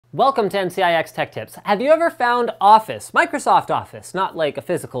Welcome to NCIX Tech Tips. Have you ever found Office, Microsoft Office, not like a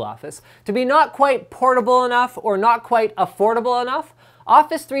physical office, to be not quite portable enough or not quite affordable enough?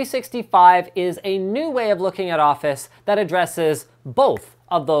 Office 365 is a new way of looking at Office that addresses both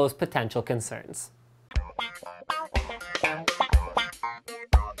of those potential concerns.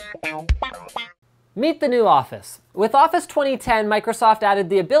 Meet the new Office. With Office 2010, Microsoft added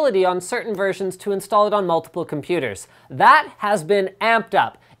the ability on certain versions to install it on multiple computers. That has been amped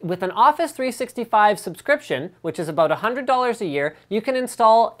up. With an Office 365 subscription, which is about $100 a year, you can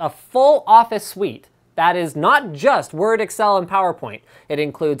install a full Office suite. That is not just Word, Excel, and PowerPoint. It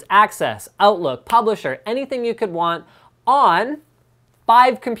includes Access, Outlook, Publisher, anything you could want on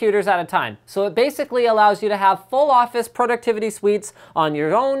 5 computers at a time. So it basically allows you to have full Office productivity suites on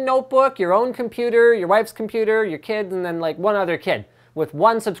your own notebook, your own computer, your wife's computer, your kid, and then like one other kid with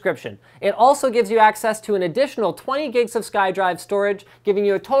one subscription. It also gives you access to an additional 20 gigs of SkyDrive storage, giving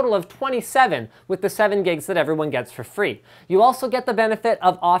you a total of 27 with the 7 gigs that everyone gets for free. You also get the benefit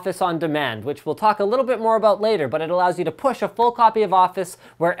of Office on Demand, which we'll talk a little bit more about later, but it allows you to push a full copy of Office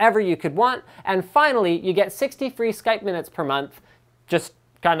wherever you could want. And finally, you get 60 free Skype minutes per month, just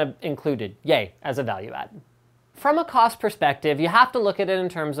kind of included, yay, as a value add. From a cost perspective, you have to look at it in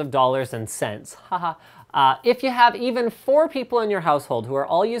terms of dollars and cents. If you have even 4 people in your household who are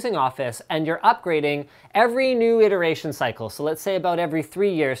all using Office and you're upgrading every new iteration cycle, so let's say about every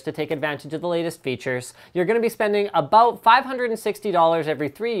 3 years to take advantage of the latest features, you're going to be spending about $560 every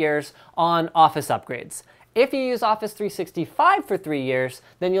 3 years on Office upgrades. If you use Office 365 for 3 years,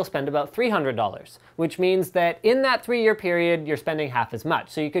 then you'll spend about $300, which means that in that 3-year period, you're spending half as much.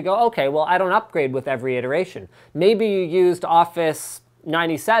 So you could go, okay, well, I don't upgrade with every iteration. Maybe you used Office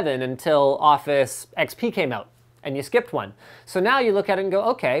 97 until Office XP came out, and you skipped one. So now you look at it and go,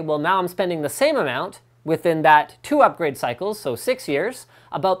 okay, well, now I'm spending the same amount within that 2 upgrade cycles, so 6 years,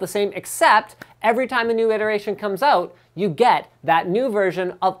 about the same, except every time a new iteration comes out, you get that new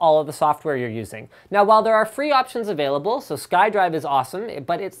version of all of the software you're using. Now, while there are free options available, so SkyDrive is awesome,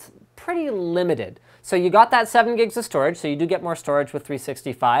 but it's pretty limited. So you got that 7 gigs of storage, so you do get more storage with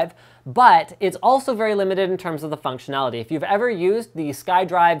 365, but it's also very limited in terms of the functionality. If you've ever used the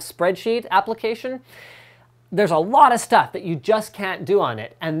SkyDrive spreadsheet application, there's a lot of stuff that you just can't do on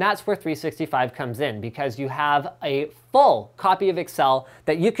it, and that's where 365 comes in, because you have a full copy of Excel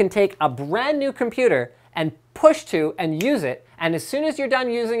that you can take a brand new computer and push to and use it, and as soon as you're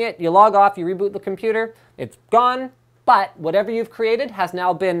done using it, you log off, you reboot the computer, it's gone, but whatever you've created has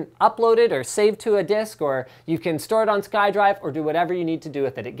now been uploaded or saved to a disk, or you can store it on SkyDrive or do whatever you need to do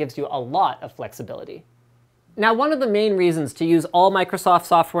with it. It gives you a lot of flexibility. Now, one of the main reasons to use all Microsoft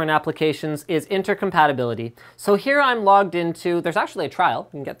software and applications is intercompatibility. So here I'm logged into, there's actually a trial,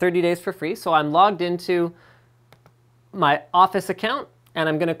 you can get 30 days for free, so I'm logged into my Office account, and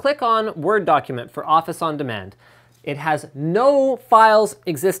I'm going to click on Word document for Office on Demand. It has no files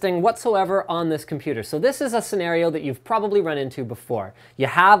existing whatsoever on this computer. So this is a scenario that you've probably run into before. You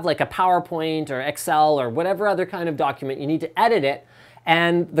have like a PowerPoint or Excel or whatever other kind of document, you need to edit it,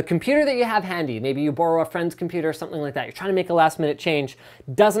 and the computer that you have handy, maybe you borrow a friend's computer or something like that, you're trying to make a last minute change,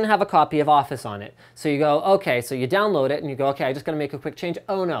 doesn't have a copy of Office on it. So you go, okay, so you download it and you go, okay, I just gotta make a quick change.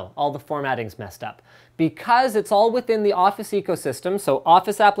 Oh no, all the formatting's messed up. Because it's all within the Office ecosystem, so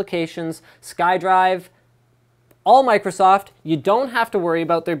Office applications, SkyDrive, all Microsoft, you don't have to worry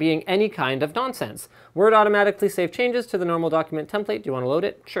about there being any kind of nonsense. Word automatically save changes to the normal document template. Do you want to load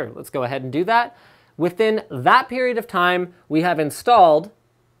it? Sure, let's go ahead and do that. Within that period of time, we have installed,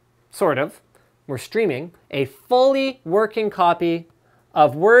 sort of, we're streaming, a fully working copy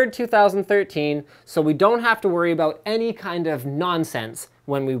of Word 2013, so we don't have to worry about any kind of nonsense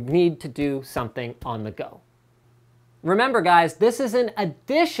when we need to do something on the go. Remember, guys, this is in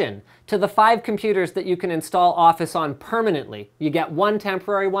addition to the 5 computers that you can install Office on permanently. You get one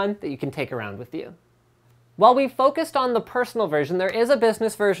temporary one that you can take around with you. While we focused on the personal version, there is a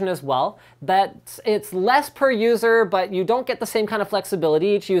business version as well. It's less per user, but you don't get the same kind of flexibility.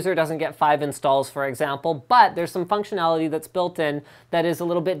 Each user doesn't get 5 installs, for example, but there's some functionality that's built in that is a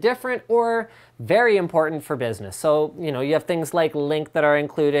little bit different or very important for business. So, you know, you have things like Link that are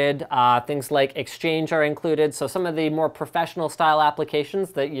included, things like Exchange are included. So some of the more professional style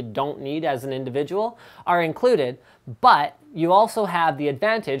applications that you don't need as an individual are included, but you also have the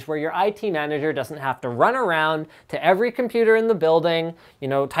advantage where your IT manager doesn't have to run around to every computer in the building, you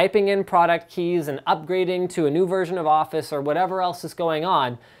know, typing in product keys and upgrading to a new version of Office or whatever else is going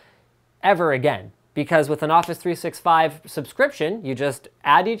on ever again. Because with an Office 365 subscription, you just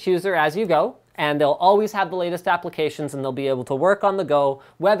add each user as you go, And they'll always have the latest applications, and they'll be able to work on the go,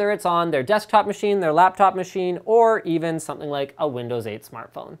 whether it's on their desktop machine, their laptop machine, or even something like a Windows 8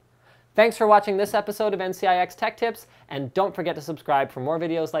 smartphone. Thanks for watching this episode of NCIX Tech Tips, and don't forget to subscribe for more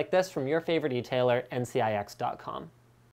videos like this from your favorite e-tailer, ncix.com.